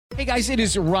Hey guys, it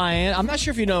is Ryan. I'm not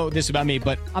sure if you know this about me,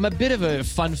 but I'm a bit of a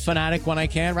fun fanatic when I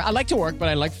can. I like to work, but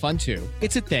I like fun too.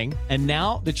 It's a thing. And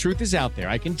now the truth is out there.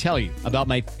 I can tell you about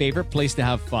my favorite place to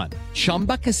have fun.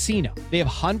 Chumba Casino. They have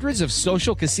hundreds of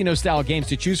social casino style games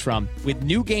to choose from with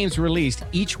new games released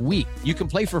each week. You can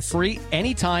play for free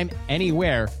anytime,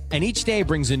 anywhere. And each day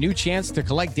brings a new chance to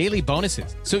collect daily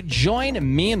bonuses. So join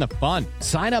me in the fun.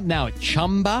 Sign up now at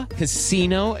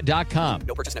ChumbaCasino.com.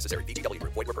 No purchase necessary. VGW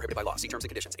Group. Void where prohibited by law. See terms and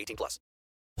conditions. 18+.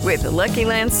 With the Lucky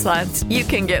Land Slots, you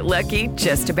can get lucky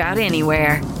just about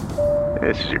anywhere.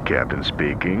 This is your captain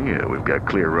speaking. We've got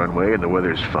clear runway and the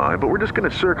weather's fine, but we're just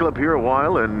going to circle up here a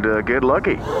while and get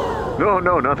lucky.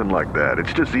 No, nothing like that.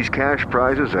 It's just these cash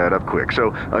prizes add up quick. So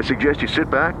I suggest you sit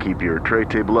back, keep your tray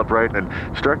table upright, and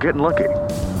start getting lucky.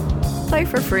 Play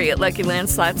for free at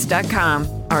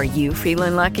LuckyLandSlots.com. Are you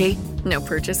feeling lucky? No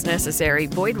purchase necessary.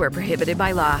 Void where prohibited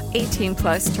by law.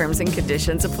 18+ terms and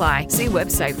conditions apply. See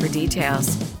website for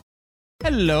details.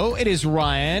 Hello, it is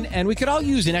Ryan, and we could all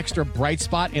use an extra bright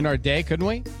spot in our day, couldn't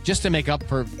we? Just to make up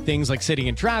for things like sitting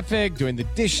in traffic, doing the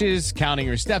dishes, counting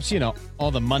your steps,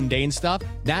 all the mundane stuff.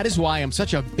 That is why I'm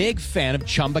such a big fan of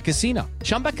Chumba Casino.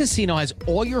 Chumba Casino has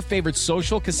all your favorite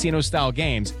social casino-style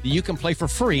games that you can play for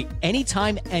free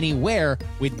anytime, anywhere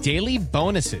with daily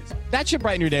bonuses. That should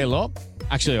brighten your day a little.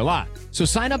 Actually, a lot. So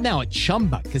sign up now at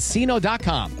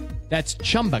ChumbaCasino.com. That's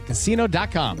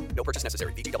ChumbaCasino.com. No purchase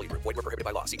necessary. VGW Group. Void where prohibited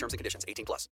by law. See terms and conditions.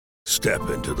 18+. Step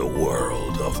into the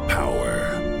world of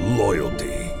power,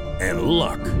 loyalty, and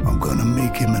luck. I'm gonna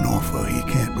make him an offer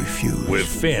he can't refuse. With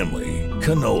family,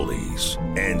 cannolis,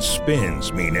 and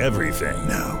spins mean everything.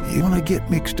 Now, you wanna get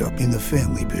mixed up in the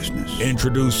family business.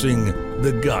 Introducing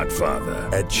The Godfather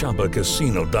at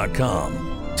ChumbaCasino.com.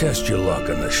 Test your luck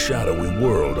in the shadowy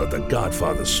world of The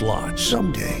Godfather slot.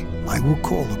 Someday, I will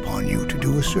call upon you to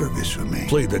do a service for me.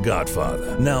 Play The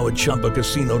Godfather, now at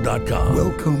ChumbaCasino.com.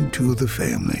 Welcome to the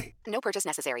family. No purchase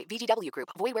necessary. VGW Group.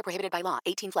 Void where prohibited by law.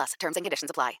 18+. Terms and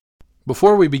conditions apply.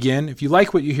 Before we begin, if you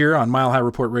like what you hear on Mile High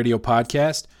Report Radio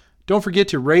Podcast, don't forget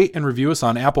to rate and review us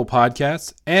on Apple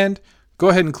Podcasts, and go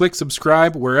ahead and click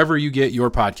subscribe wherever you get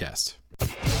your podcasts.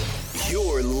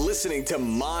 You're listening to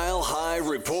Mile High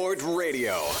Report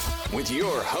Radio with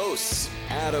your hosts,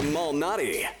 Adam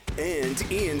Malnati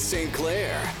and Ian St.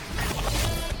 Clair.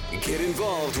 Get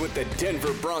involved with the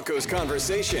Denver Broncos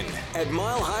conversation at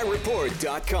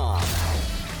MileHighReport.com.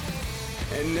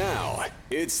 And now,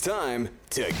 it's time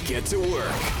to get to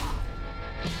work.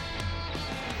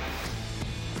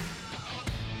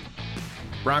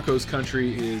 Broncos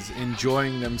country is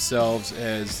enjoying themselves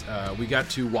as we got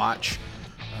to watch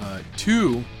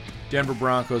two Denver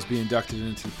Broncos be inducted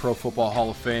into the Pro Football Hall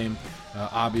of Fame.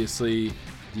 Obviously,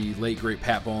 the late, great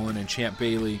Pat Bowlen and Champ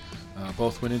Bailey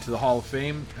both went into the Hall of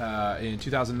Fame in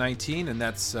 2019, and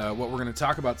that's what we're going to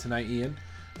talk about tonight, Ian.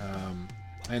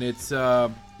 And it's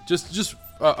just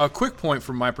a quick point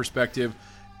from my perspective.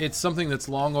 It's something that's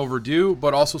long overdue,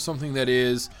 but also something that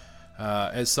is,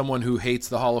 as someone who hates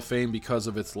the Hall of Fame because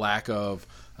of its lack of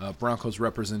Broncos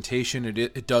representation,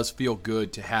 it does feel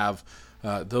good to have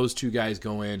those two guys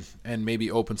go in and maybe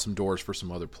open some doors for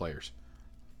some other players.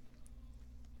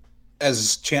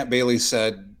 As Champ Bailey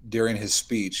said during his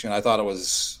speech, and I thought it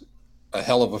was a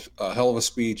hell of a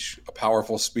speech, a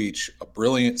powerful speech, a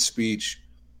brilliant speech,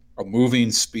 a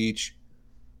moving speech.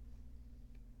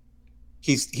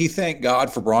 He thanked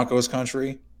God for Broncos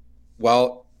country,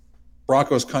 while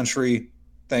Broncos country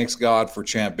thanks God for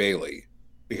Champ Bailey,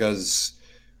 because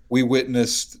we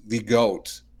witnessed the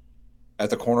GOAT at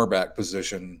the cornerback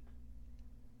position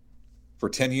for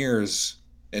 10 years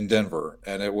in Denver,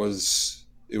 and it was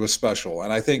special.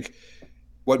 And I think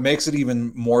what makes it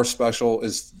even more special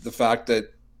is the fact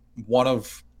that one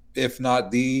of, if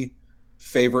not the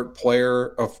favorite player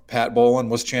of Pat Bowlen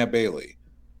was Champ Bailey.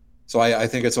 So I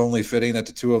think it's only fitting that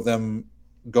the two of them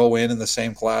go in the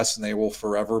same class, and they will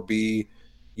forever be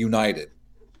united.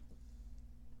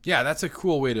 Yeah, that's a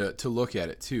cool way to look at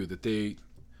it too, that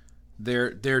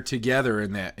they're together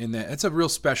in that. It's a real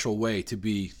special way to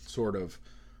be sort of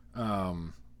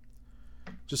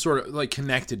just sort of like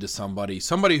connected to somebody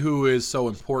who is so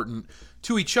important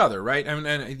to each other, right? I mean,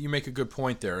 and you make a good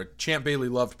point there. Champ Bailey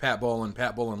loved Pat Bowlen.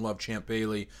 Pat Bowlen loved Champ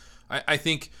Bailey. I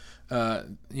think,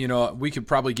 we could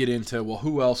probably get into, well,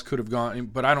 who else could have gone,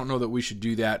 but I don't know that we should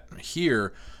do that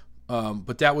here.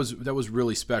 But that was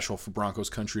really special for Broncos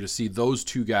country to see those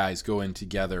two guys go in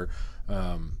together.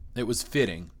 It was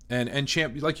fitting. And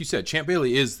Champ, like you said, Champ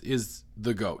Bailey is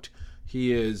the GOAT.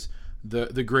 He is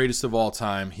the greatest of all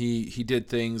time. He did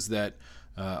things that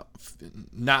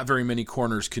not very many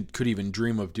corners could even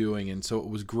dream of doing, and so it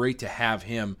was great to have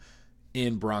him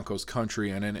in Broncos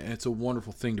country, and it's a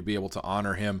wonderful thing to be able to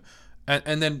honor him.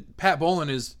 And then Pat Bowlen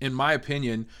is, in my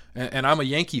opinion, and I'm a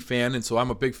Yankee fan, and so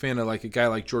I'm a big fan of like a guy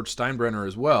like George Steinbrenner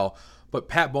as well. But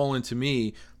Pat Bowlen, to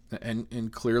me,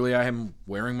 and clearly I am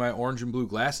wearing my orange and blue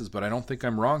glasses, but I don't think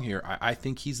I'm wrong here. I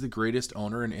think he's the greatest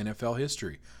owner in NFL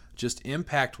history, just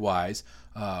impact-wise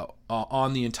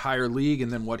on the entire league,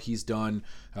 and then what he's done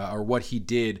or what he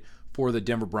did for the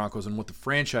Denver Broncos and what the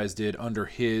franchise did under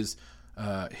his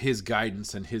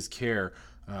guidance and his care.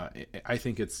 I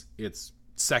think it's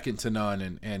second to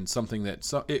none, and something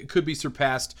that it could be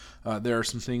surpassed. There are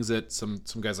some things that some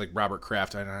guys like Robert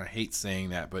Kraft, I hate saying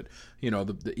that, but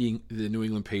the New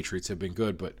England Patriots have been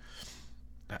good, but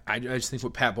I just think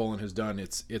what Pat Bowlen has done,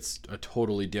 it's a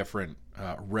totally different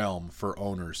realm for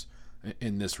owners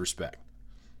in this respect.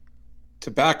 To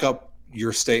back up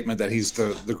your statement that he's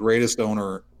the greatest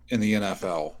owner in the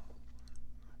NFL,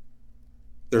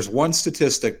 there's one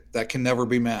statistic that can never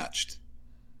be matched.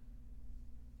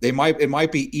 It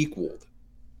might be equaled,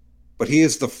 but he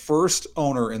is the first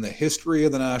owner in the history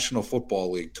of the National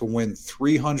Football League to win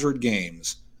 300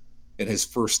 games in his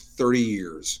first 30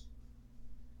 years.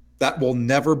 That will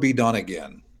never be done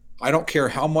again. I don't care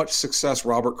how much success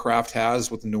Robert Kraft has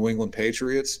with the New England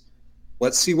Patriots.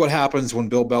 Let's see what happens when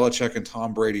Bill Belichick and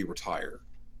Tom Brady retire.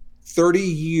 30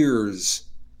 years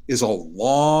is a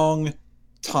long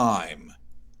time,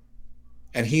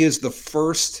 and he is the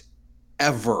first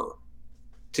ever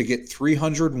to get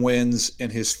 300 wins in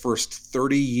his first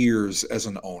 30 years as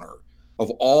an owner. Of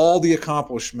all the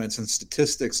accomplishments and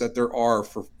statistics that there are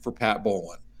for Pat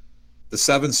Bowlen, the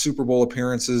 7 Super Bowl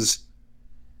appearances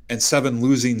and 7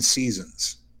 losing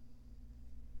seasons.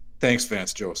 Thanks,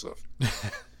 Vance Joseph.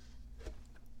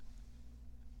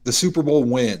 The Super Bowl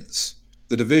wins,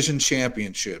 the division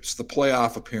championships, the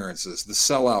playoff appearances, the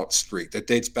sellout streak that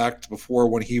dates back to before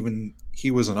when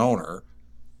he was an owner.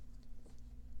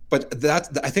 But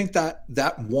I think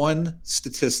that one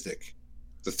statistic,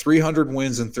 the 300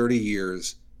 wins in 30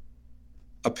 years,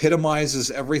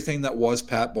 epitomizes everything that was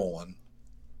Pat Bowlen.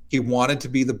 He wanted to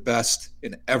be the best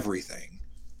in everything.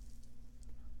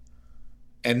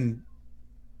 And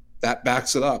that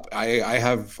backs it up. I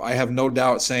have no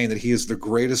doubt saying that he is the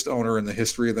greatest owner in the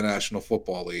history of the National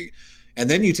Football League. And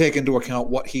then you take into account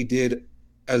what he did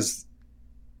as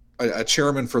a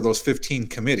chairman for those 15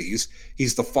 committees.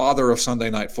 He's the father of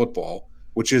Sunday Night Football,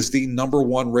 which is the number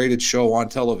 1 rated show on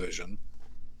television.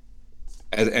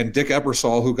 And Dick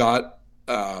Ebersol, who got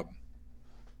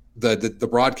the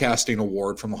broadcasting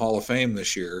award from the Hall of Fame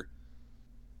this year,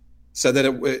 said that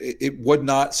it would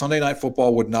not, Sunday Night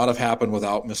Football would not have happened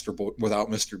without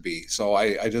Mr. B. So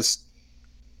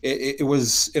it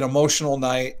was an emotional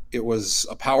night. It was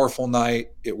a powerful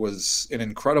night. It was an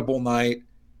incredible night.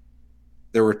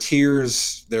 There were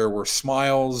tears. There were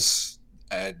smiles.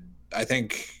 And I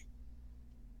think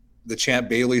the Champ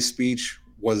Bailey speech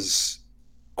was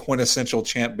quintessential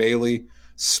Champ Bailey,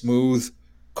 smooth,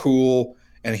 cool,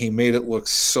 and he made it look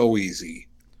so easy.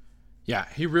 Yeah,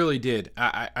 he really did.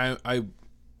 I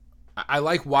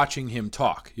like watching him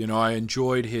talk. I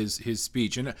enjoyed his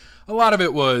speech, and a lot of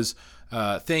it was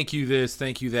thank you this,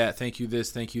 thank you that, thank you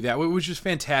this, thank you that. It was just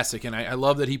fantastic, and I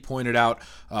love that he pointed out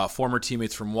former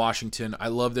teammates from Washington. I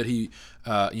love that he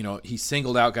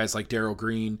singled out guys like Darryl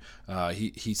Green.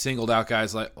 He singled out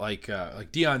guys like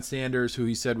Deion Sanders, who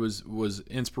he said was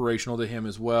inspirational to him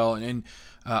as well. And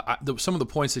some of the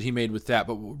points that he made with that,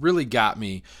 but what really got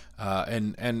me,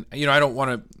 and I don't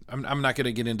want to. I'm not going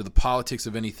to get into the politics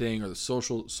of anything or the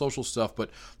social stuff, but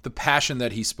the passion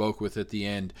that he spoke with at the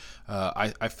end,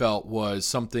 I felt was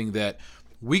something that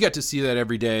we got to see that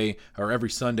every day or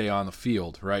every Sunday on the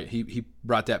field, right? He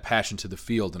brought that passion to the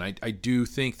field, and I do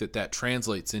think that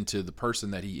translates into the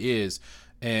person that he is,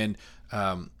 and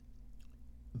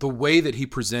the way that he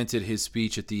presented his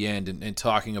speech at the end and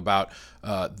talking about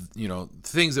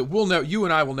things that you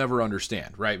and I will never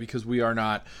understand, right? Because we are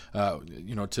not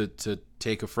to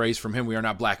take a phrase from him, we are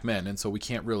not black men, and so we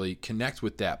can't really connect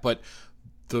with that. But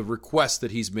the request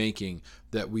that he's making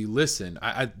that we listen,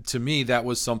 to me, that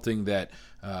was something that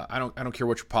I don't care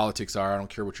what your politics are, I don't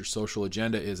care what your social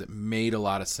agenda is. It made a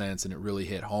lot of sense, and it really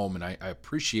hit home, and I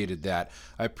appreciated that.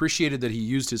 I appreciated that he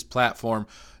used his platform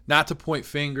not to point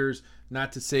fingers,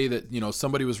 not to say that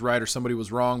somebody was right or somebody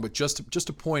was wrong, but just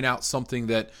to point out something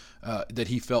that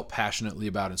he felt passionately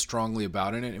about and strongly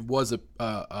about, and it was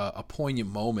a poignant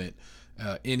moment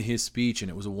in his speech,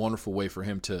 and it was a wonderful way for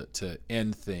him to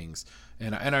end things,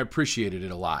 and I appreciated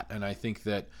it a lot. And I think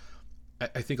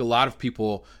a lot of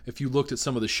people, if you looked at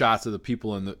some of the shots of the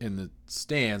people in the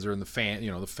stands or in the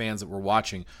fans that were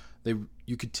watching,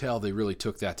 you could tell they really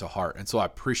took that to heart. And so I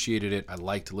appreciated it. I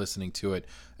liked listening to it.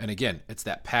 And again, it's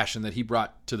that passion that he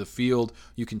brought to the field.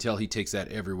 You can tell he takes that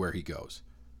everywhere he goes.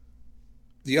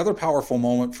 The other powerful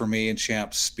moment for me in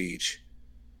Champ's speech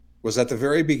was at the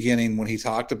very beginning when he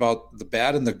talked about the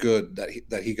bad and the good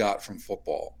that he got from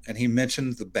football. And he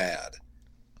mentioned the bad.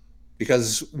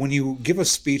 Because when you give a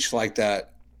speech like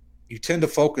that, you tend to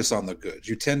focus on the good.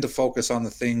 You tend to focus on the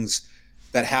things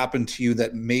that happened to you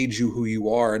that made you who you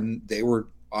are, and they were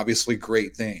obviously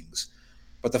great things.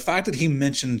 But the fact that he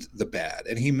mentioned the bad,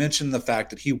 and he mentioned the fact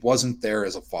that he wasn't there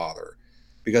as a father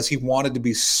because he wanted to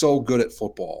be so good at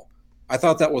football, I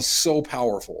thought that was so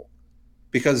powerful.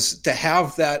 Because to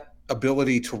have that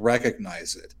ability to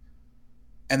recognize it,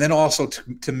 and then also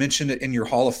to mention it in your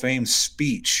Hall of Fame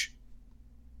speech,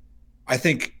 I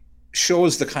think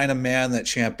shows the kind of man that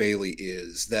Champ Bailey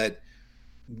is, that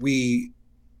we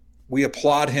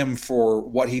applaud him for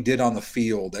what he did on the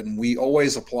field, and we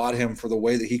always applaud him for the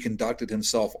way that he conducted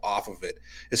himself off of it,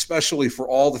 especially for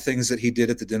all the things that he did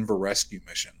at the Denver Rescue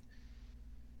Mission.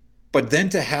 But then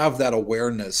to have that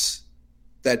awareness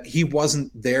that he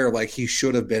wasn't there like he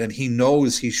should have been, and he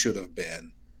knows he should have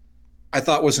been, I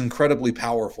thought was incredibly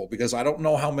powerful, because I don't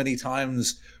know how many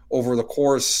times over the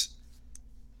course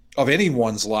of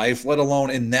anyone's life, let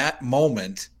alone in that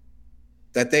moment,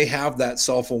 that they have that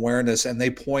self-awareness and they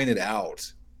point it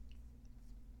out.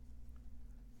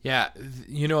 Yeah,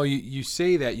 you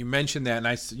say that, you mentioned that, and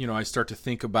I start to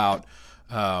think about,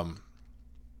 when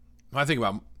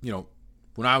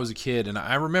I was a kid, and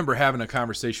I remember having a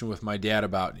conversation with my dad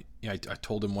about, I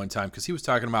told him one time, because he was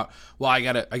talking about, well, I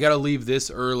gotta leave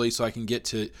this early so I can get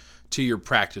to your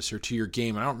practice or to your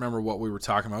game. And I don't remember what we were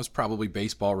talking about. It was probably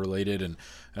baseball related, and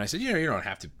I said, you don't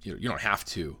have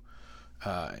to.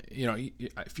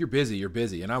 If you're busy, you're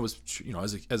busy. And I was,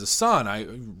 as a son, I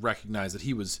recognized that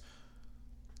he was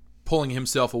pulling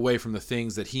himself away from the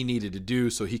things that he needed to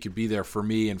do so he could be there for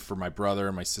me and for my brother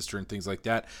and my sister and things like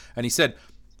that. And he said,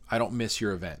 I don't miss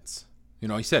your events.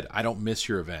 He said, I don't miss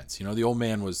your events. The old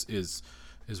man is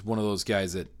one of those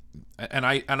guys that, and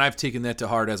I've taken that to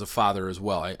heart as a father as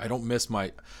well. I don't miss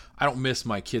my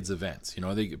kids' events.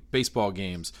 They get baseball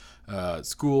games,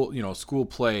 school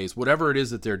plays, whatever it is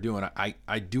that they're doing.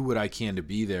 I do what I can to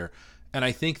be there. And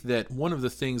I think that one of the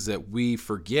things that we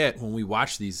forget when we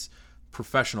watch these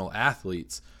professional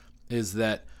athletes is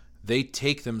that they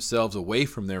take themselves away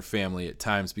from their family at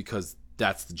times because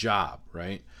that's the job,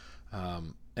 right?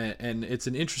 And it's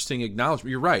an interesting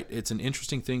acknowledgement. You're right. It's an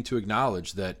interesting thing to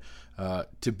acknowledge that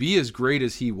to be as great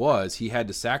as he was, he had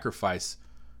to sacrifice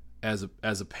as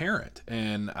a parent.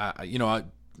 And I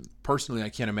personally, I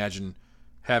can't imagine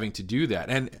having to do that.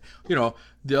 And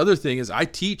the other thing is, I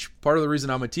teach. Part of the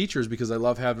reason I'm a teacher is because I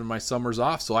love having my summers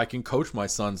off, so I can coach my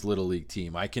son's little league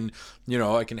team. I can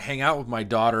hang out with my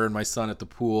daughter and my son at the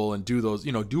pool and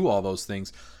do all those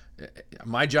things.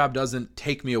 My job doesn't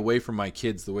take me away from my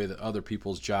kids the way that other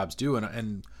people's jobs do,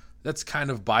 and that's kind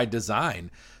of by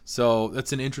design. So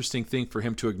that's an interesting thing for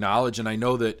him to acknowledge. And I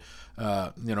know that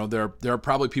there are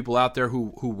probably people out there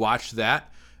who watched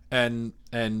that and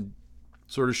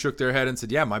sort of shook their head and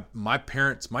said, yeah, my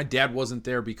dad wasn't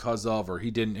there because of, or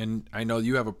he didn't. And I know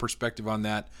you have a perspective on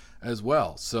that as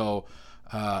well. So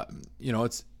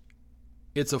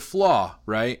it's a flaw,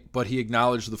 right? But he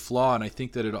acknowledged the flaw, and I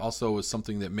think that it also was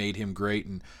something that made him great.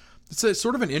 And it's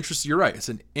sort of an interesting, you're right, it's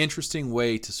an interesting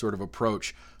way to sort of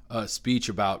approach a speech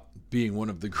about being one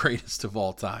of the greatest of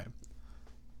all time.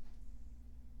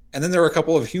 And then there were a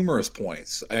couple of humorous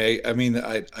points. I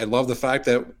love the fact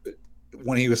that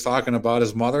when he was talking about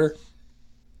his mother,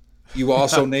 you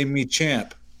also named me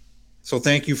Champ. So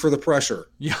thank you for the pressure.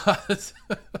 Yeah. It's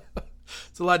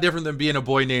a lot different than being a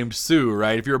boy named Sue,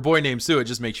 right? If you're a boy named Sue, it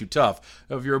just makes you tough.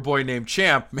 If you're a boy named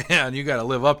Champ, man, you got to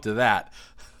live up to that.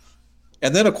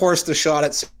 And then, of course, the shot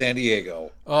at San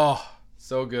Diego. Oh,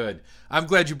 so good. I'm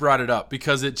glad you brought it up,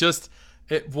 because it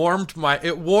warmed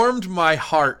my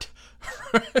heart.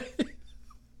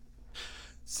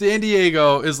 San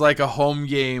Diego is like a home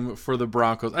game for the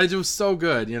Broncos. It was so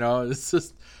good, It's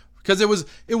just because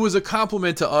it was a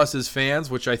compliment to us as fans,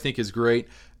 which I think is great.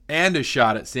 And a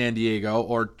shot at San Diego,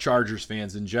 or Chargers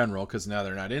fans in general, because now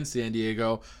they're not in San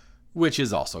Diego, which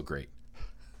is also great.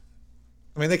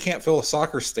 I mean, they can't fill a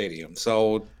soccer stadium,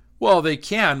 so... Well, they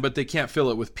can, but they can't fill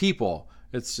it with people.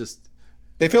 It's just...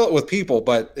 They fill it with people,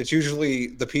 but it's usually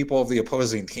the people of the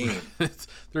opposing team.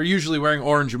 They're usually wearing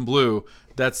orange and blue.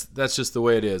 That's just the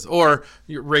way it is. Or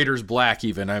Raiders black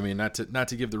even. I mean, not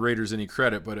to give the Raiders any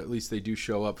credit, but at least they do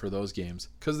show up for those games,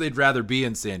 because they'd rather be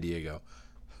in San Diego.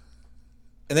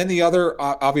 And then the other,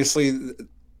 obviously,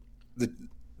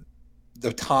 the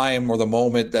the time or the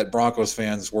moment that Broncos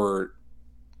fans were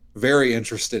very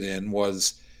interested in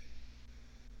was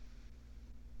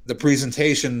the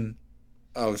presentation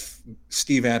of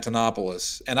Steve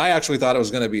Antonopoulos. And I actually thought it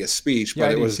was going to be a speech,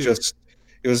 but it was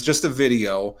just a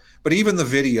video. But even the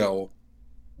video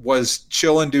was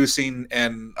chill-inducing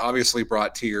and obviously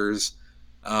brought tears.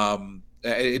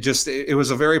 It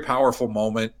was a very powerful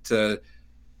moment to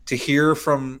hear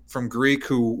from Greek,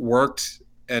 who worked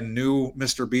and knew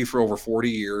Mr. B for over 40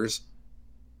 years,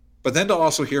 but then to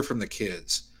also hear from the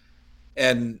kids.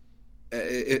 And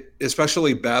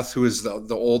especially Beth, who is the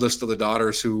oldest of the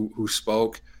daughters who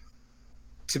spoke,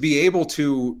 to be able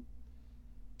to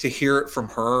hear it from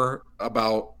her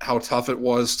about how tough it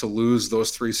was to lose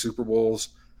those 3 Super Bowls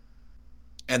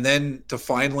and then to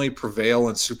finally prevail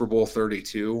in Super Bowl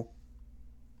 32.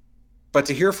 But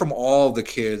to hear from all the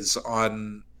kids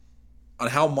on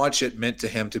how much it meant to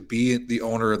him to be the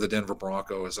owner of the Denver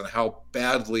Broncos and how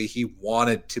badly he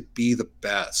wanted to be the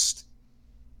best.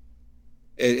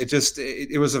 I thought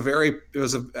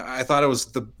it was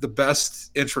the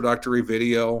best introductory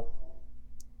video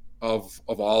of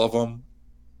all of them.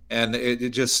 And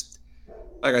it just,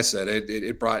 like I said,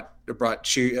 it brought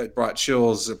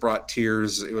chills, it brought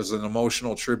tears. It was an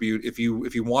emotional tribute. If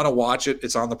you want to watch it,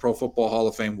 it's on the Pro Football Hall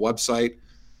of Fame website.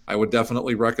 I would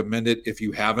definitely recommend it if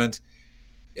you haven't.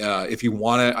 If you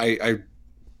want to, I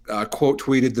quote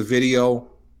tweeted the video,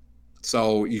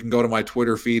 so you can go to my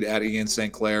Twitter feed at Ian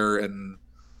St. Clair and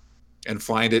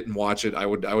find it and watch it. I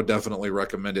would definitely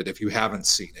recommend it if you haven't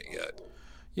seen it yet.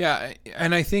 Yeah,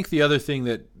 and I think the other thing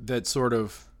that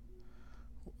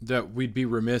we'd be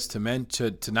remiss to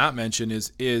not mention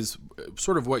is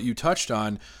sort of what you touched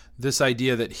on, this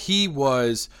idea that he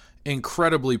was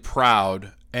incredibly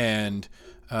proud and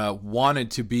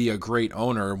wanted to be a great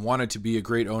owner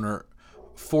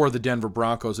for the Denver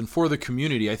Broncos and for the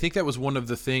community. I think that was one of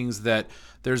the things that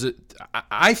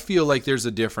I feel like there's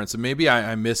a difference, and maybe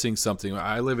I'm missing something.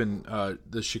 I live in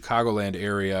the Chicagoland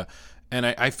area, and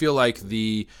I feel like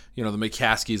the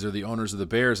McCaskies are the owners of the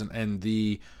Bears, and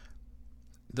the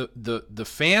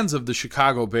fans of the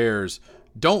Chicago Bears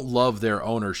don't love their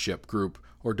ownership group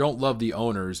or don't love the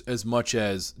owners as much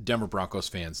as Denver Broncos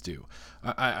fans do.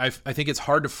 I think it's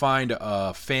hard to find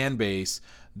a fan base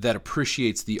that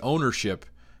appreciates the ownership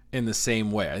in the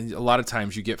same way. A lot of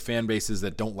times you get fan bases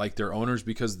that don't like their owners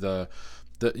because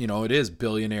it is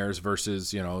billionaires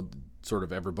versus, sort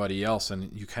of everybody else,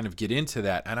 and you kind of get into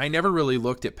that. And I never really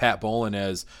looked at Pat Bowlen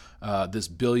as this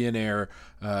billionaire,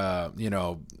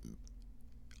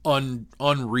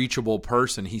 unreachable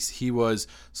person. He was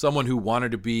someone who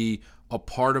wanted to be a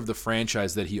part of the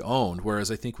franchise that he owned, whereas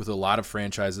I think with a lot of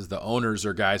franchises, the owners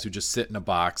are guys who just sit in a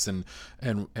box and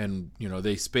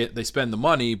they spend the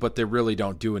money, but they really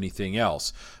don't do anything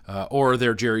else, or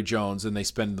they're Jerry Jones and they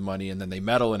spend the money and then they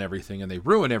meddle in everything and they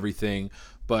ruin everything,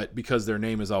 but because their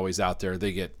name is always out there,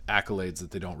 they get accolades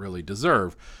that they don't really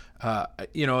deserve.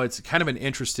 It's kind of an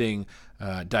interesting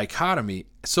dichotomy.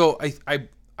 So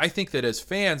I think that as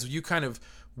fans,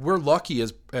 we're lucky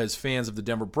as fans of the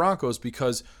Denver Broncos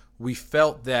because we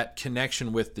felt that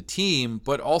connection with the team,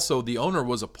 but also the owner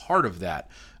was a part of that.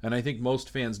 And I think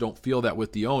most fans don't feel that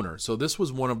with the owner. So this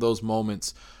was one of those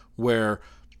moments where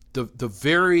the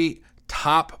very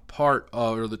top part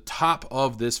or the top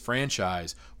of this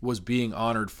franchise was being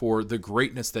honored for the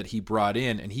greatness that he brought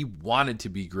in, and he wanted to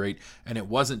be great, and it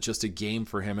wasn't just a game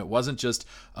for him. It wasn't just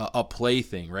a play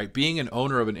thing, right? Being an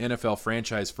owner of an NFL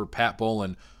franchise for Pat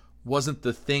Bowlen wasn't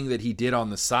the thing that he did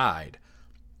on the side.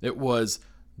 It was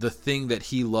the thing that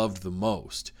he loved the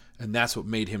most, and that's what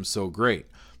made him so great.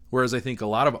 Whereas I think a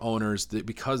lot of owners,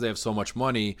 because they have so much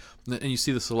money, and you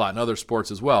see this a lot in other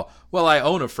sports as well, I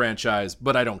own a franchise,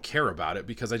 but I don't care about it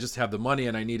because I just have the money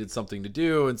and I needed something to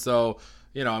do, and so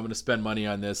I'm going to spend money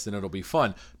on this and it'll be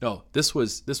fun. No, this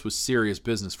was serious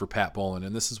business for Pat Bowlen,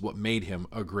 and this is what made him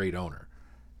a great owner.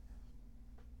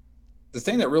 The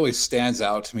thing that really stands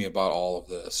out to me about all of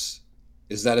this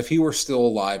is that if he were still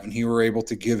alive and he were able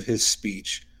to give his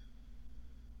speech,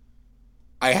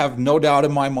 I have no doubt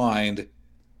in my mind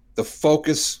the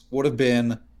focus would have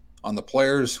been on the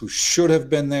players who should have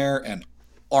been there and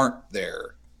aren't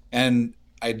there. And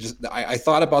I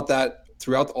thought about that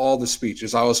throughout all the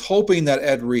speeches. I was hoping that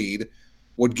Ed Reed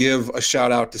would give a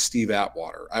shout out to Steve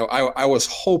Atwater. I was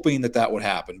hoping that would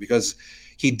happen because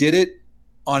he did it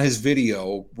on his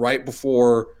video right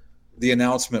before the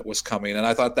announcement was coming, and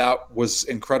I thought that was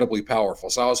incredibly powerful.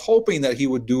 So I was hoping that he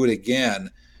would do it again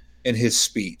in his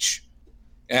speech.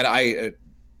 And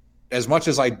as much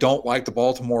as I don't like the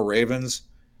Baltimore Ravens,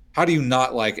 how do you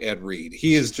not like Ed Reed?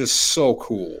 He is just so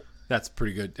cool. That's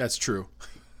pretty good. That's true.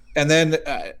 And then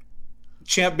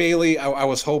Champ Bailey, I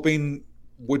was hoping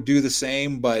would do the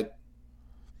same, but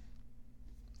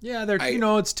yeah,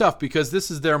 it's tough because this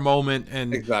is their moment,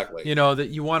 and exactly, that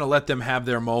you want to let them have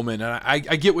their moment. And I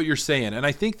get what you're saying, and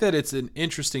I think that it's an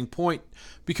interesting point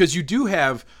because you do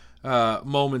have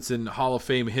moments in Hall of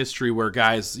Fame history where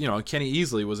guys, Kenny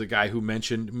Easley was a guy who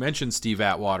mentioned Steve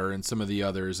Atwater and some of the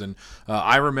others, and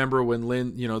I remember when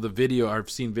Lynn, the video, I've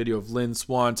seen video of Lynn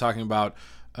Swann talking about.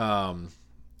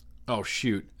 Oh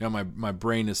shoot! Now my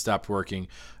brain has stopped working.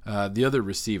 The other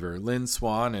receiver, Lynn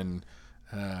Swann and.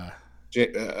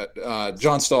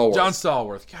 John Stallworth. John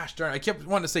Stallworth. Gosh darn! I kept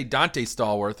wanting to say Dante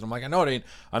Stallworth, and I'm like, I know it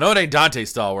ain't Dante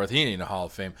Stallworth. He ain't in the Hall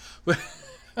of Fame.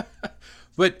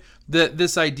 But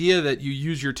this idea that you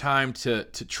use your time to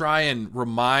try and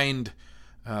remind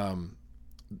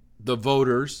the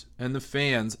voters and the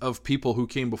fans of people who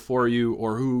came before you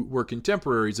or who were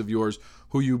contemporaries of yours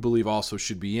who you believe also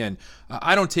should be in.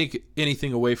 I don't take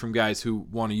anything away from guys who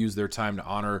want to use their time to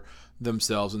honor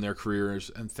themselves and their careers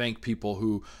and thank people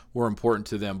who were important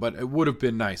to them, but it would have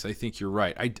been nice. I think you're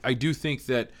right. I do think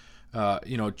that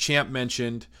Champ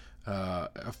mentioned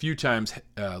a few times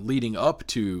leading up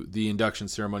to the induction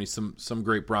ceremony some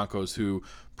great Broncos who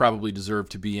probably deserve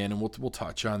to be in, and we'll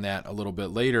touch on that a little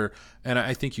bit later. And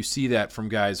I think you see that from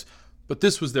guys, but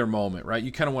this was their moment, right?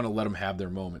 You kind of want to let them have their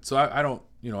moment. So I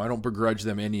don't begrudge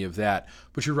them any of that.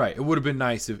 But you're right. It would have been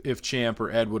nice if Champ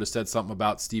or Ed would have said something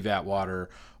about Steve Atwater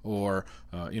or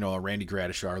a Randy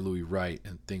Gradishar, Louis Wright,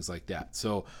 and things like that.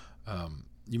 So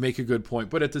you make a good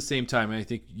point. But at the same time, I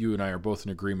think you and I are both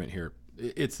in agreement here.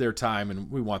 It's their time,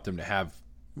 and we want them to have,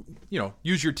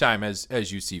 use your time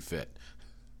as you see fit.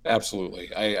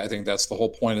 Absolutely. I think that's the whole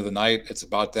point of the night. It's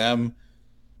about them.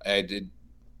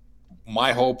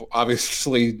 My hope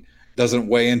obviously doesn't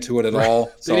weigh into it at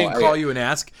all. They didn't call you and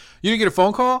ask. You didn't get a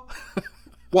phone call?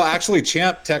 Well, actually,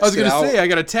 Champ texted. I was going to say, I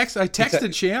got a text. I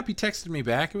texted Champ. He texted me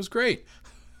back. It was great.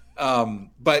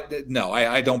 But no,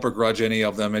 I don't begrudge any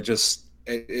of them.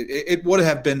 It would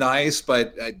have been nice,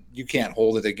 but you can't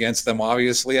hold it against them,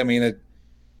 obviously. I mean,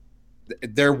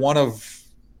 they're one of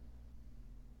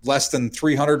less than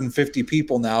 350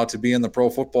 people now to be in the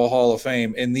Pro Football Hall of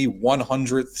Fame in the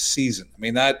 100th season. I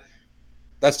mean,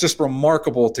 that's just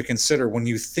remarkable to consider when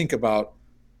you think about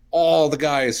all the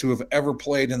guys who have ever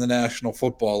played in the National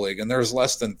Football League, and there's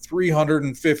less than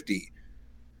 350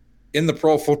 in the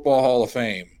Pro Football Hall of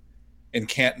Fame in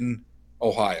Canton,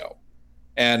 Ohio.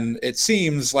 And it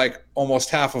seems like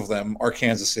almost half of them are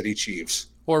Kansas City Chiefs.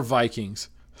 Or Vikings.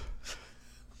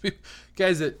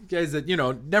 guys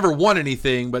that never won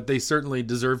anything, but they certainly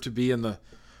deserve to be in the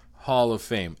Hall of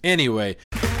Fame. Anyway.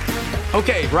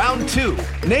 Okay, round two.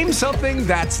 Name something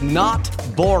that's not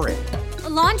boring. A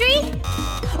laundry?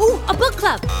 Ooh, a book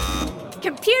club.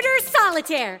 Computer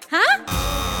solitaire, huh?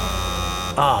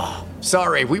 Ah,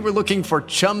 sorry, we were looking for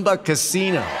Chumba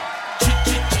Casino.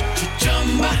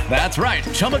 That's right.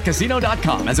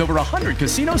 ChumbaCasino.com has over 100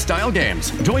 casino-style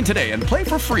games. Join today and play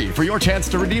for free for your chance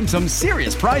to redeem some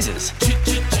serious prizes.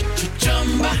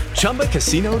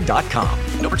 ChumbaCasino.com.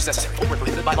 No purchase necessary. Void where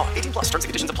prohibited by law. 18+. Terms and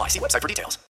conditions apply. See website for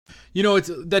details.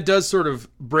 That does sort of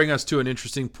bring us to an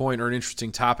interesting point or an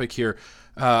interesting topic here.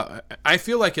 I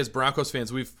feel like as Broncos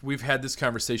fans, we've had this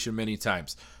conversation many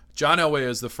times. John Elway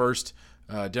is the first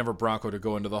Denver Bronco to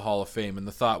go into the Hall of Fame, and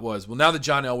the thought was, well, now that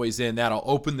John Elway's in, that'll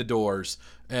open the doors,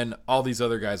 and all these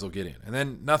other guys will get in. And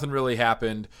then nothing really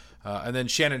happened, and then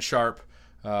Shannon Sharpe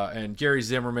and Gary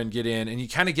Zimmerman get in, and you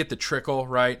kind of get the trickle,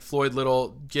 right? Floyd Little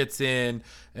gets in.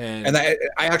 And I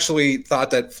actually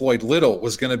thought that Floyd Little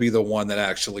was going to be the one that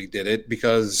actually did it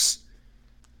because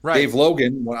Dave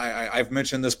Logan, I've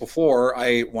mentioned this before,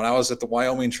 when I was at the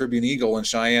Wyoming Tribune Eagle in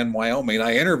Cheyenne, Wyoming,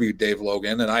 I interviewed Dave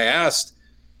Logan, and I asked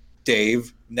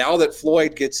Dave, now that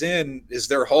Floyd gets in, is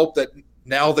there hope that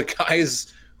now the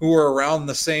guys who are around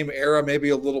the same era, maybe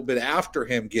a little bit after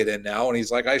him, get in now? And he's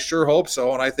like, I sure hope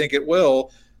so, and I think it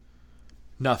will.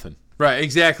 Nothing. Right,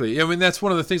 exactly. I mean, that's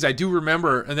one of the things I do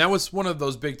remember, and that was one of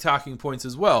those big talking points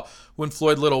as well. When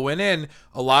Floyd Little went in,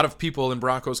 a lot of people in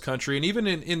Broncos country, and even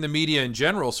in the media in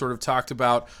general, sort of talked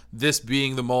about this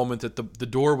being the moment that the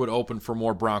door would open for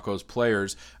more Broncos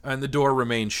players, and the door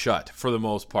remained shut for the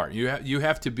most part. You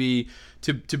have to be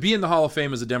to be in the Hall of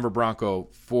Fame as a Denver Bronco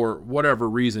for whatever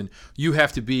reason. You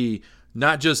have to be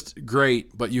not just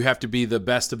great, but you have to be the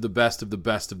best of the best of the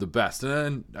best of the best.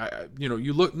 And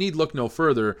you look no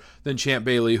further than Champ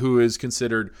Bailey, who is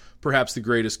considered perhaps the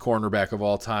greatest cornerback of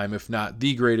all time, if not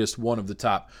the greatest, one of the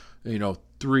top,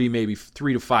 maybe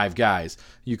 3 to 5 guys.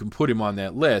 You can put him on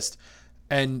that list.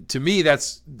 And to me,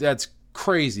 that's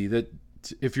crazy that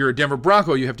if you're a Denver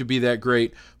Bronco, you have to be that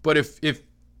great. But if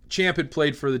Champ had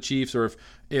played for the Chiefs, or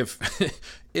if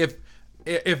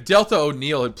Delta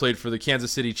O'Neal had played for the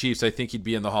Kansas City Chiefs, I think he'd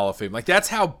be in the Hall of Fame. Like, that's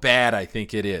how bad I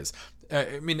think it is.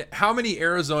 I mean, how many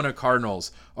Arizona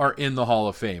Cardinals are in the Hall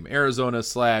of Fame? Arizona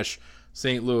 /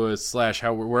 St. Louis /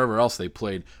 wherever else they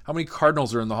played. How many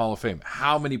Cardinals are in the Hall of Fame?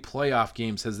 How many playoff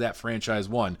games has that franchise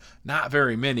won? Not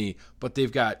very many, but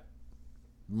they've got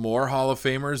more Hall of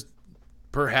Famers,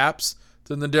 perhaps,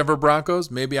 than the Denver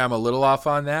Broncos. Maybe I'm a little off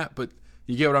on that, but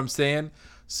you get what I'm saying?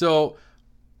 So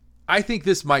I think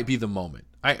this might be the moment.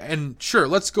 And sure,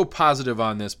 let's go positive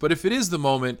on this, but if it is the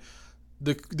moment,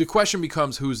 the question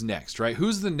becomes who's next, right?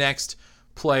 Who's the next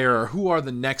player, or who are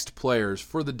the next players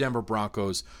for the Denver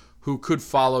Broncos who could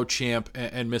follow Champ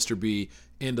and Mr. B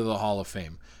into the Hall of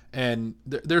Fame? And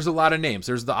there's a lot of names.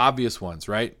 There's the obvious ones,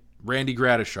 right? Randy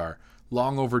Gradishar,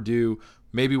 long overdue,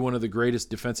 maybe one of the greatest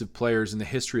defensive players in the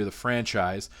history of the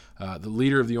franchise, the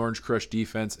leader of the Orange Crush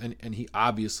defense, and he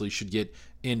obviously should get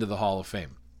into the Hall of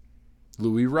Fame.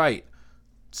 Louis Wright,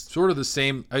 sort of the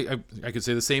same, I could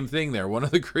say the same thing there, one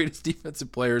of the greatest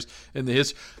defensive players in the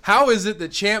history. How is it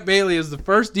that Champ Bailey is the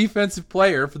first defensive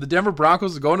player for the Denver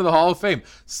Broncos to go into the Hall of Fame?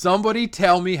 Somebody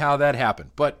tell me how that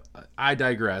happened. But I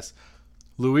digress.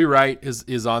 Louis Wright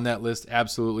is on that list,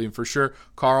 absolutely, and for sure.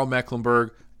 Carl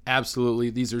Mecklenburg, absolutely.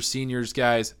 These are seniors,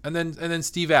 guys. And then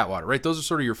Steve Atwater, right? Those are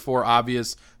sort of your four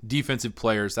obvious defensive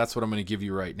players. That's what I'm going to give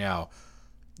you right now.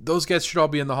 Those guys should all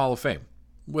be in the Hall of Fame,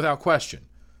 without question.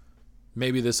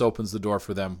 Maybe this opens the door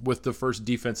for them with the first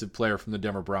defensive player from the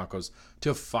Denver Broncos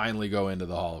to finally go into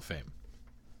the Hall of Fame.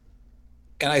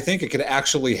 And I think it could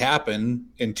actually happen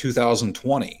in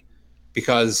 2020,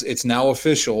 because it's now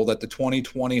official that the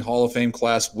 2020 Hall of Fame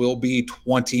class will be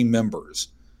 20 members.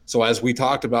 So as we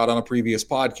talked about on a previous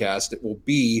podcast, it will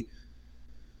be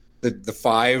the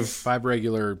five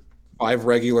regular,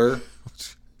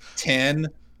 10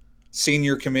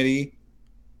 senior committee,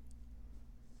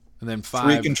 and then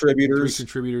three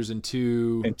contributors and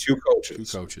two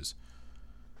coaches.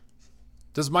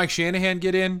 Does Mike Shanahan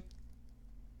get in?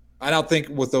 I don't think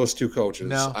with those two coaches.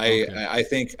 No? Okay. I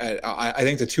think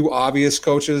the two obvious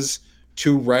coaches,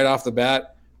 two right off the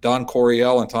bat, Don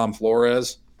Coryell and Tom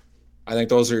Flores. I think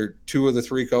those are two of the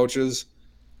three coaches.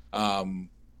 I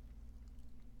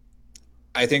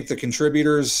think the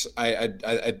contributors,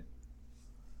 I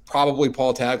probably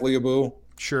Paul Tagliabue.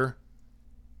 Sure.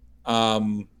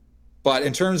 But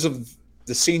in terms of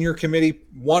the senior committee,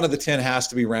 one of the 10 has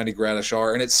to be Randy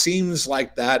Gradishar, and it seems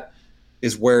like that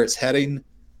is where it's heading.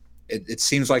 It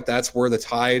seems like that's where the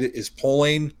tide is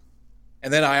pulling.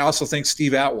 And then I also think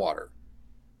Steve Atwater,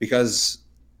 because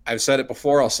I've said it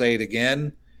before, I'll say it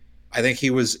again. I think he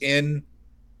was in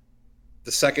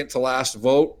the second to last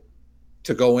vote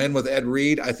to go in with Ed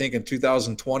Reed. I think in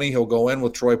 2020 he'll go in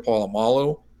with Troy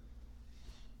Polamalu.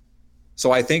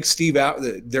 So I think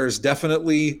there's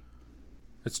definitely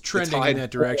it's trending in that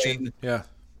direction. Yeah,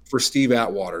 for Steve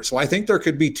Atwater. So I think there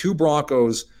could be two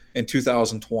Broncos in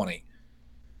 2020,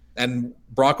 and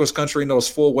Broncos country knows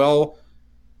full well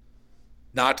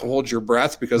not to hold your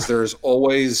breath, because there's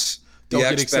always the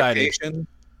expectation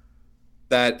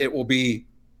that it will be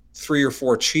 3 or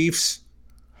 4 Chiefs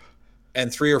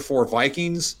and 3 or 4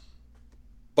 Vikings.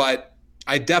 But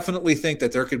I definitely think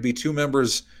that there could be 2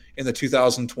 members in the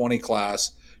 2020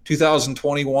 class.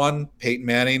 2021, Peyton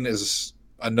Manning is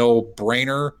a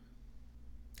no-brainer.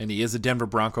 And he is a Denver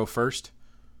Bronco first.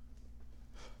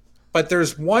 But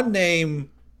there's one name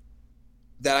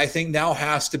that I think now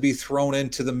has to be thrown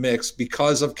into the mix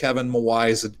because of Kevin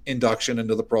Mawai's induction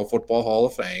into the Pro Football Hall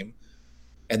of Fame.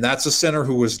 And that's a center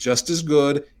who was just as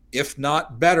good, if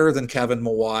not better, than Kevin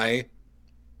Mawai,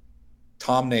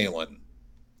 Tom Nalen.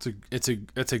 It's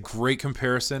a great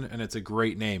comparison, and it's a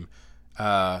great name.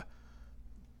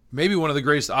 Maybe one of the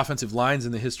greatest offensive lines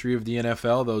in the history of the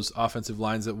NFL, those offensive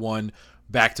lines that won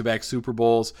back-to-back Super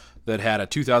Bowls, that had a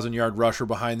 2,000-yard rusher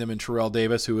behind them in Terrell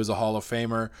Davis, who is a Hall of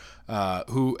Famer,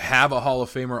 who have a Hall of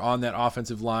Famer on that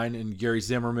offensive line in Gary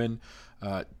Zimmerman.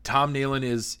 Tom Nalen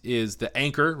is the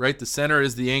anchor, right? The center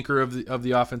is the anchor of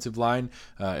the offensive line.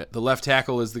 The left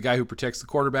tackle is the guy who protects the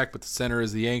quarterback, but the center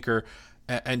is the anchor.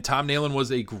 And Tom Nalen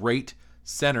was a great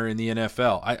center in the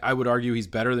NFL. I would argue he's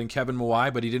better than Kevin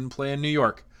Mawai, but he didn't play in New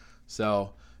York.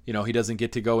 So, he doesn't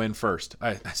get to go in first.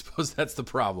 I suppose that's the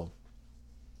problem.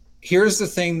 Here's the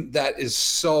thing that is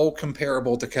so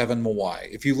comparable to Kevin Mawai.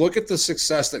 If you look at the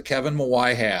success that Kevin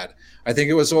Mawai had, I think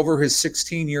it was over his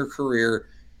 16-year career,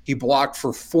 he blocked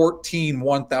for 14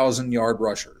 1,000-yard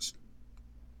rushers.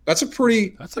 That's a pretty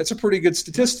good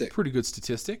statistic. Pretty good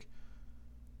statistic.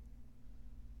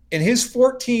 In his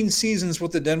 14 seasons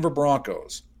with the Denver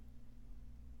Broncos,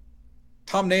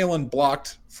 Tom Nalen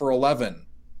blocked for 11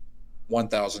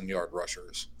 1,000-yard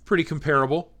rushers. Pretty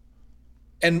comparable.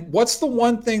 And what's the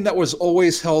one thing that was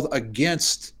always held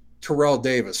against Terrell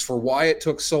Davis for why it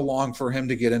took so long for him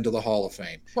to get into the Hall of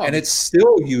Fame? Well, and it's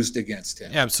still used against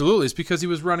him. Absolutely. It's because he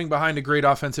was running behind a great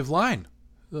offensive line.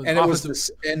 And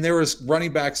there was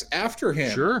running backs after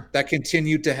him that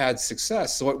continued to have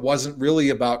success. So it wasn't really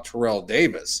about Terrell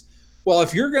Davis. Well,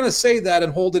 if you're going to say that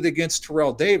and hold it against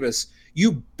Terrell Davis,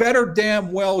 you better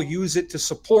damn well use it to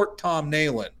support Tom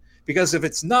Nalen. Because if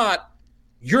it's not,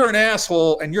 you're an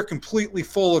asshole and you're completely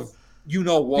full of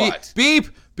you-know-what. Beep,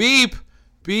 beep,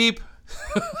 beep.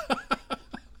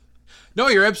 No,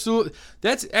 you're absolutely –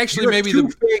 that's actually you're maybe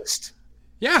two-faced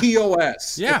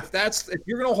POS. Yeah. If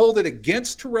you're going to hold it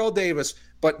against Terrell Davis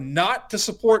but not to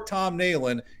support Tom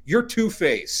Nalen, you're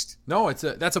two-faced. No,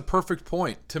 that's a perfect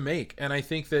point to make, and I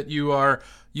think that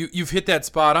you've hit that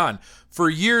spot on. For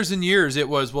years and years, it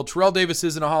was, well, Terrell Davis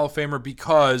isn't a Hall of Famer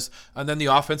because, and then the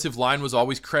offensive line was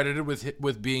always credited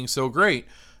with being so great.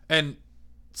 And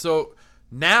so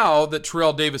now that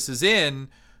Terrell Davis is in,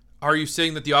 are you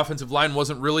saying that the offensive line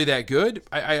wasn't really that good?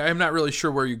 I'm not really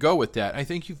sure where you go with that. I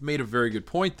think you've made a very good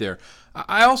point there.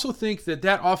 I also think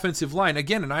that offensive line,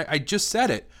 again, and I just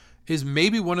said it, is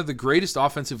maybe one of the greatest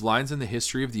offensive lines in the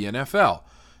history of the NFL.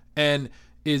 And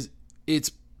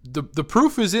the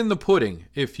proof is in the pudding,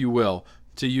 if you will,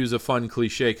 to use a fun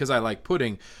cliche, because I like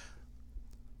pudding.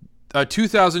 A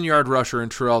 2,000-yard rusher in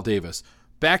Terrell Davis,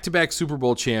 back-to-back Super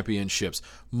Bowl championships,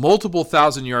 multiple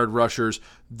 1,000-yard rushers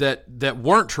that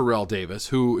weren't Terrell Davis,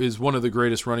 who is one of the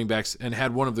greatest running backs and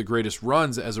had one of the greatest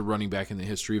runs as a running back in the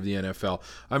history of the NFL.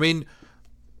 I mean,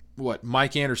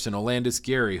 Mike Anderson, Olandis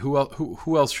Gary,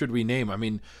 who else should we name? I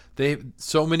mean,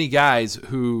 so many guys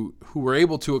who were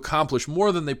able to accomplish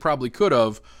more than they probably could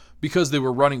have because they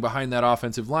were running behind that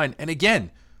offensive line. And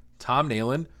again, Tom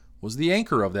Nalen was the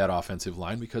anchor of that offensive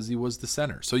line because he was the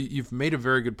center. So you've made a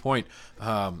very good point.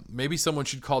 Maybe someone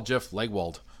should call Jeff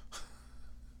Legwold.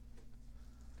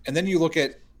 And then you look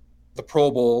at the Pro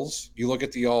Bowls, you look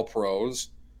at the All-Pros.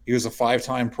 He was a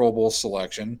 5-time Pro Bowl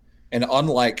selection. And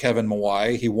unlike Kevin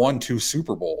Mawae, he won 2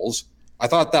 Super Bowls. I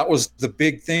thought that was the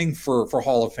big thing for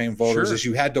Hall of Fame voters is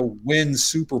you had to win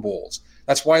Super Bowls.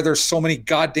 That's why there's so many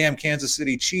goddamn Kansas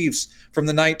City Chiefs from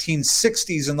the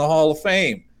 1960s in the Hall of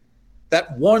Fame.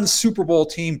 That one Super Bowl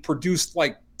team produced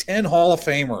like 10 Hall of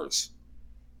Famers.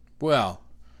 Well,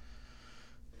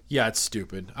 yeah, it's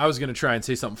stupid. I was going to try and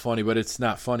say something funny, but it's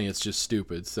not funny. It's just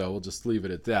stupid. So we'll just leave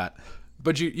it at that.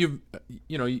 But you've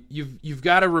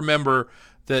got to remember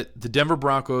that the Denver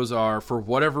Broncos are, for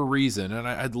whatever reason, and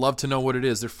I'd love to know what it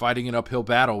is, they're fighting an uphill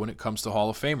battle when it comes to Hall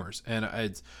of Famers.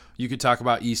 And you could talk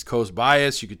about East Coast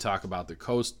bias. You could talk about the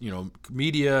coast,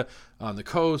 media on the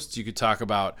coast. You could talk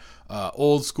about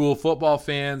old school football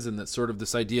fans and that sort of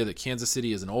this idea that Kansas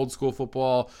City is an old school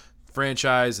football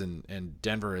franchise and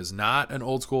Denver is not an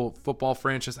old school football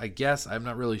franchise. I guess I'm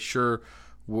not really sure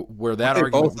where that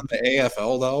argument. Both in the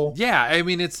AFL though. Yeah, I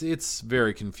mean it's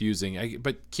very confusing.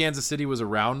 But Kansas City was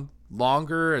around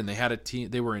longer, and they had a team.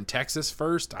 They were in Texas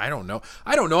first. I don't know.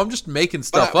 I'm just making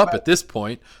stuff up at this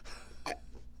point.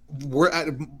 We're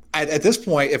at this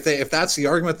point. If that's the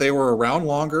argument, they were around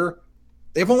longer.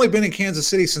 They've only been in Kansas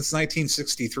City since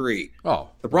 1963. Oh,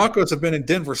 the Broncos have been in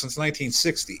Denver since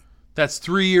 1960. That's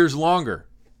 3 years longer.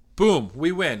 Boom,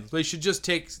 we win. They should just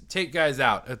take guys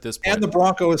out at this point. And the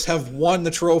Broncos have won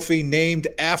the trophy named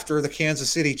after the Kansas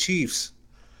City Chiefs.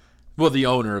 Well, the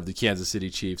owner of the Kansas City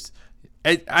Chiefs.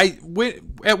 At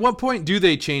what point do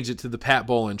they change it to the Pat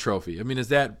Bowlen Trophy? I mean, is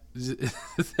that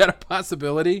a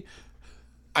possibility?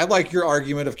 I like your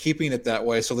argument of keeping it that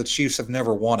way so the Chiefs have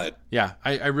never won it. Yeah,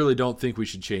 I really don't think we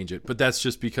should change it, but that's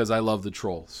just because I love the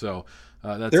troll. So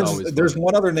that's always fun. There's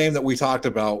one other name that we talked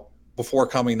about before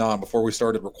we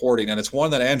started recording, and it's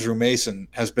one that Andrew Mason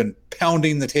has been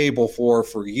pounding the table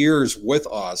for years with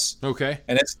us. Okay.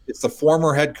 And it's the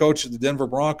former head coach of the Denver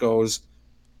Broncos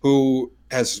who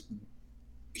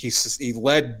he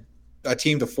led a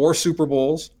team to 4 Super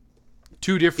Bowls.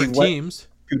 2 different teams.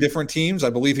 2 different teams.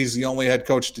 I believe he's the only head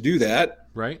coach to do that.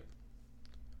 Right.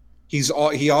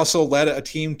 He also led a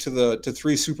team to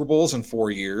 3 Super Bowls in 4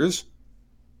 years.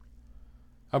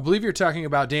 I believe you're talking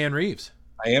about Dan Reeves.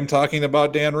 I am talking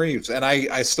about Dan Reeves, and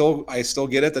I still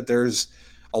get it that there's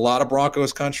a lot of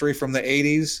Broncos country from the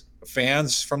 80s,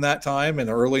 fans from that time in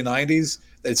the early 90s.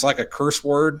 It's like a curse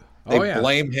word. They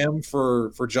blame him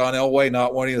for John Elway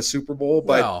not winning a Super Bowl,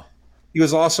 but he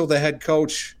was also the head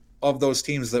coach of those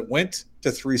teams that went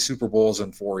to 3 Super Bowls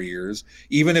in 4 years.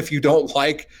 Even if you don't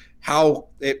like how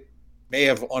it may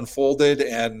have unfolded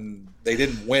and they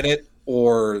didn't win it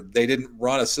or they didn't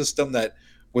run a system that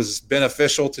was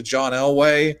beneficial to John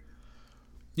Elway,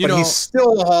 He's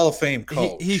still a Hall of Fame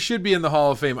coach. He should be in the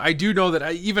Hall of Fame. I do know that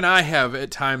I have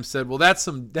at times said, well, that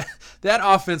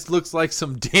offense looks like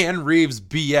some Dan Reeves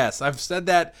BS. I've said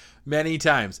that many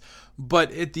times.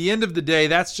 But at the end of the day,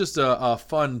 that's just a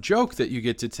fun joke that you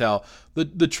get to tell.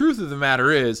 The truth of the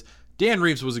matter is, Dan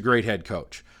Reeves was a great head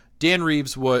coach. Dan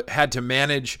Reeves had to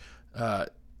manage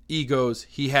egos.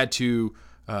 He had to,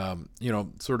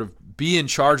 sort of be in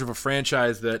charge of a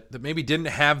franchise that maybe didn't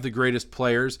have the greatest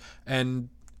players, and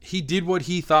he did what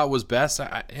he thought was best,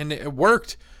 and it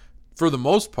worked for the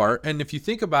most part. And if you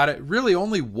think about it, really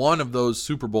only one of those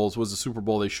Super Bowls was a Super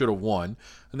Bowl they should have won,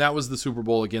 and that was the Super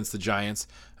Bowl against the Giants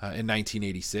in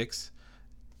 1986.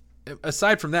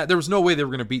 Aside from that, there was no way they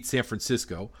were going to beat San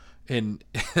Francisco, and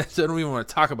I don't even want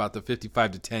to talk about the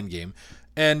 55-10 game.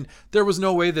 And there was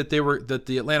no way that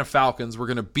the Atlanta Falcons were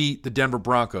going to beat the Denver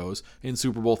Broncos in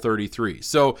Super Bowl 33.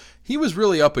 So he was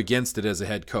really up against it as a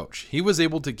head coach. He was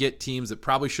able to get teams that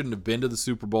probably shouldn't have been to the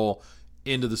Super Bowl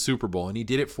into the Super Bowl, and he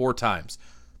did it 4 times.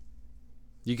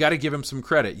 You got to give him some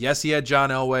credit. Yes, he had John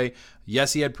Elway.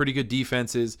 Yes, he had pretty good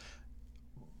defenses.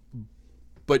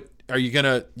 But are you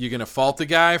gonna fault the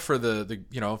guy for the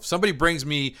if somebody brings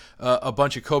me a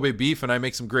bunch of Kobe beef and I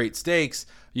make some great steaks,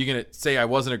 you gonna say I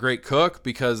wasn't a great cook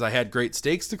because I had great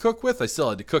steaks to cook with? I still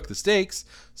had to cook the steaks.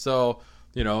 So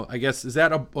I guess, is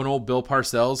that an old Bill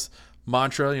Parcells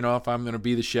mantra? If I'm gonna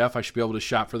be the chef, I should be able to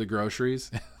shop for the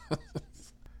groceries.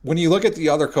 When you look at the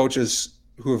other coaches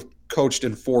who have coached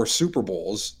in 4 Super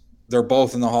Bowls, they're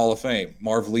both in the Hall of Fame.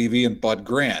 Marv Levy and Bud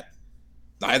Grant.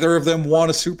 Neither of them won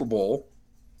a Super Bowl.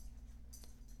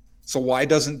 So why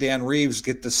doesn't Dan Reeves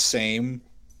get the same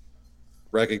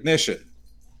recognition?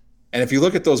 And if you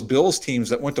look at those Bills teams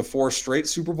that went to 4 straight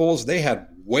Super Bowls, they had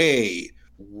way,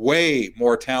 way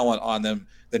more talent on them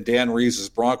than Dan Reeves'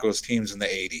 Broncos teams in the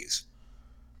 80s.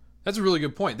 That's a really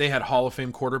good point. They had Hall of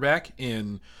Fame quarterback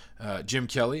in Jim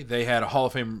Kelly. They had a Hall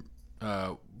of Fame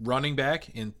running back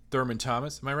in Thurman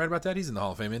Thomas. Am I right about that? He's in the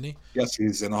Hall of Fame, isn't he? Yes,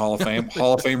 he's in the Hall of Fame.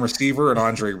 Hall of Fame receiver in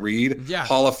Andre Reed. Yeah.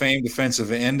 Hall of Fame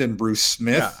defensive end in Bruce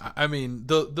Smith. Yeah, I mean,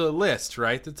 the list,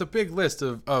 right? It's a big list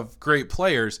of great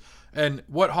players. And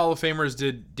what Hall of Famers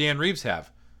did Dan Reeves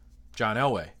have? John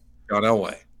Elway. John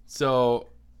Elway. So,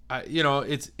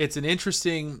 it's an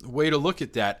interesting way to look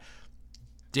at that.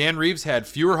 Dan Reeves had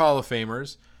fewer Hall of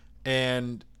Famers,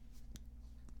 and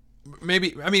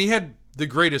he had the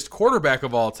greatest quarterback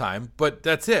of all time, but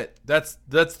that's it. That's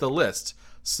the list.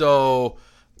 So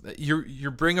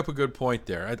you bring up a good point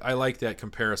there. I like that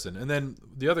comparison. And then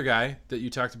the other guy that you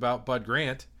talked about, Bud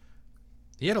Grant,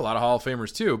 he had a lot of Hall of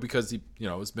Famers too, because he,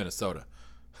 it was Minnesota.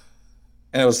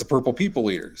 And it was the Purple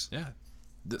People Eaters. Yeah.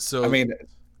 So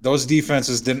those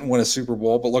defenses didn't win a Super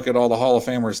Bowl, but look at all the Hall of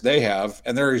Famers they have,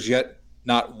 and there is yet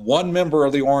not one member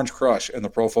of the Orange Crush in the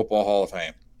Pro Football Hall of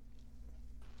Fame.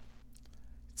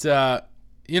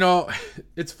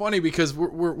 It's funny because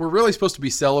we're really supposed to be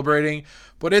celebrating,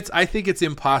 but I think it's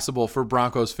impossible for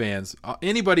Broncos fans,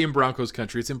 anybody in Broncos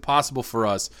country, it's impossible for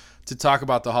us to talk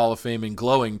about the Hall of Fame in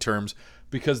glowing terms,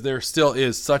 because there still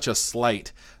is such a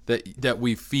slight that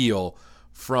we feel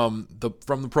from the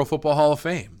Pro Football Hall of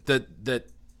Fame, that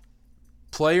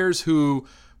players who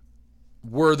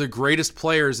were the greatest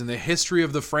players in the history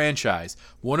of the franchise,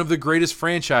 one of the greatest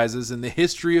franchises in the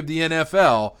history of the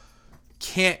NFL,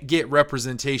 can't get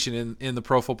representation in the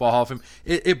Pro Football Hall of Fame.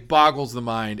 It boggles the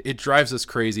mind. It drives us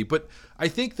crazy. But I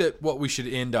think that what we should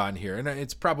end on here, and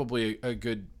it's probably a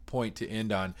good point to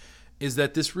end on, is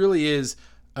that this really is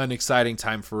an exciting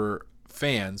time for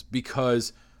fans,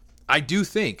 because I do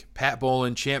think Pat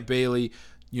Bowlen, Champ Bailey,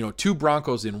 2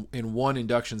 Broncos in one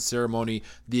induction ceremony,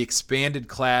 the expanded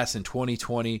class in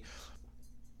 2020,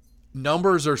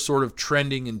 numbers are sort of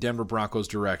trending in Denver Broncos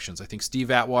directions. I think Steve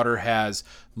Atwater has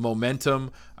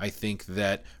momentum. I think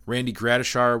that Randy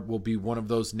Gradishar will be one of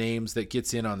those names that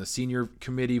gets in on the senior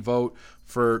committee vote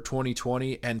for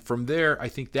 2020. And from there, I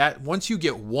think that once you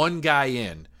get one guy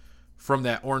in from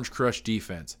that Orange Crush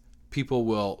defense, people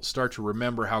will start to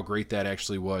remember how great that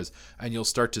actually was, and you'll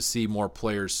start to see more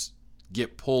players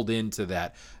get pulled into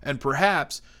that. And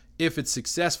perhaps if it's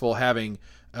successful having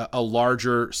a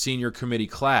larger senior committee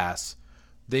class,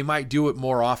 they might do it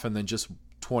more often than just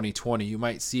 2020. You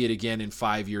might see it again in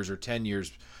 5 years or 10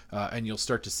 years, and you'll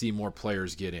start to see more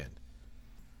players get in.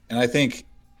 And I think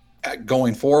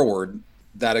going forward,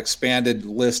 that expanded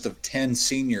list of 10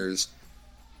 seniors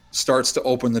starts to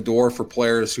open the door for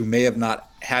players who may have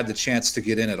not had the chance to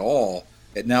get in at all.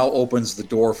 It now opens the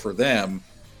door for them,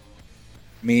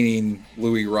 meaning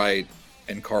Louis Wright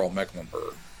and Carl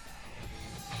Mecklenburg.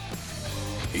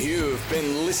 You've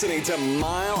been listening to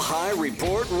Mile High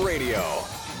Report Radio.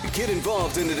 Get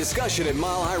involved in the discussion at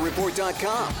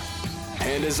milehighreport.com.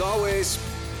 And as always,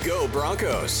 go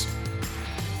Broncos.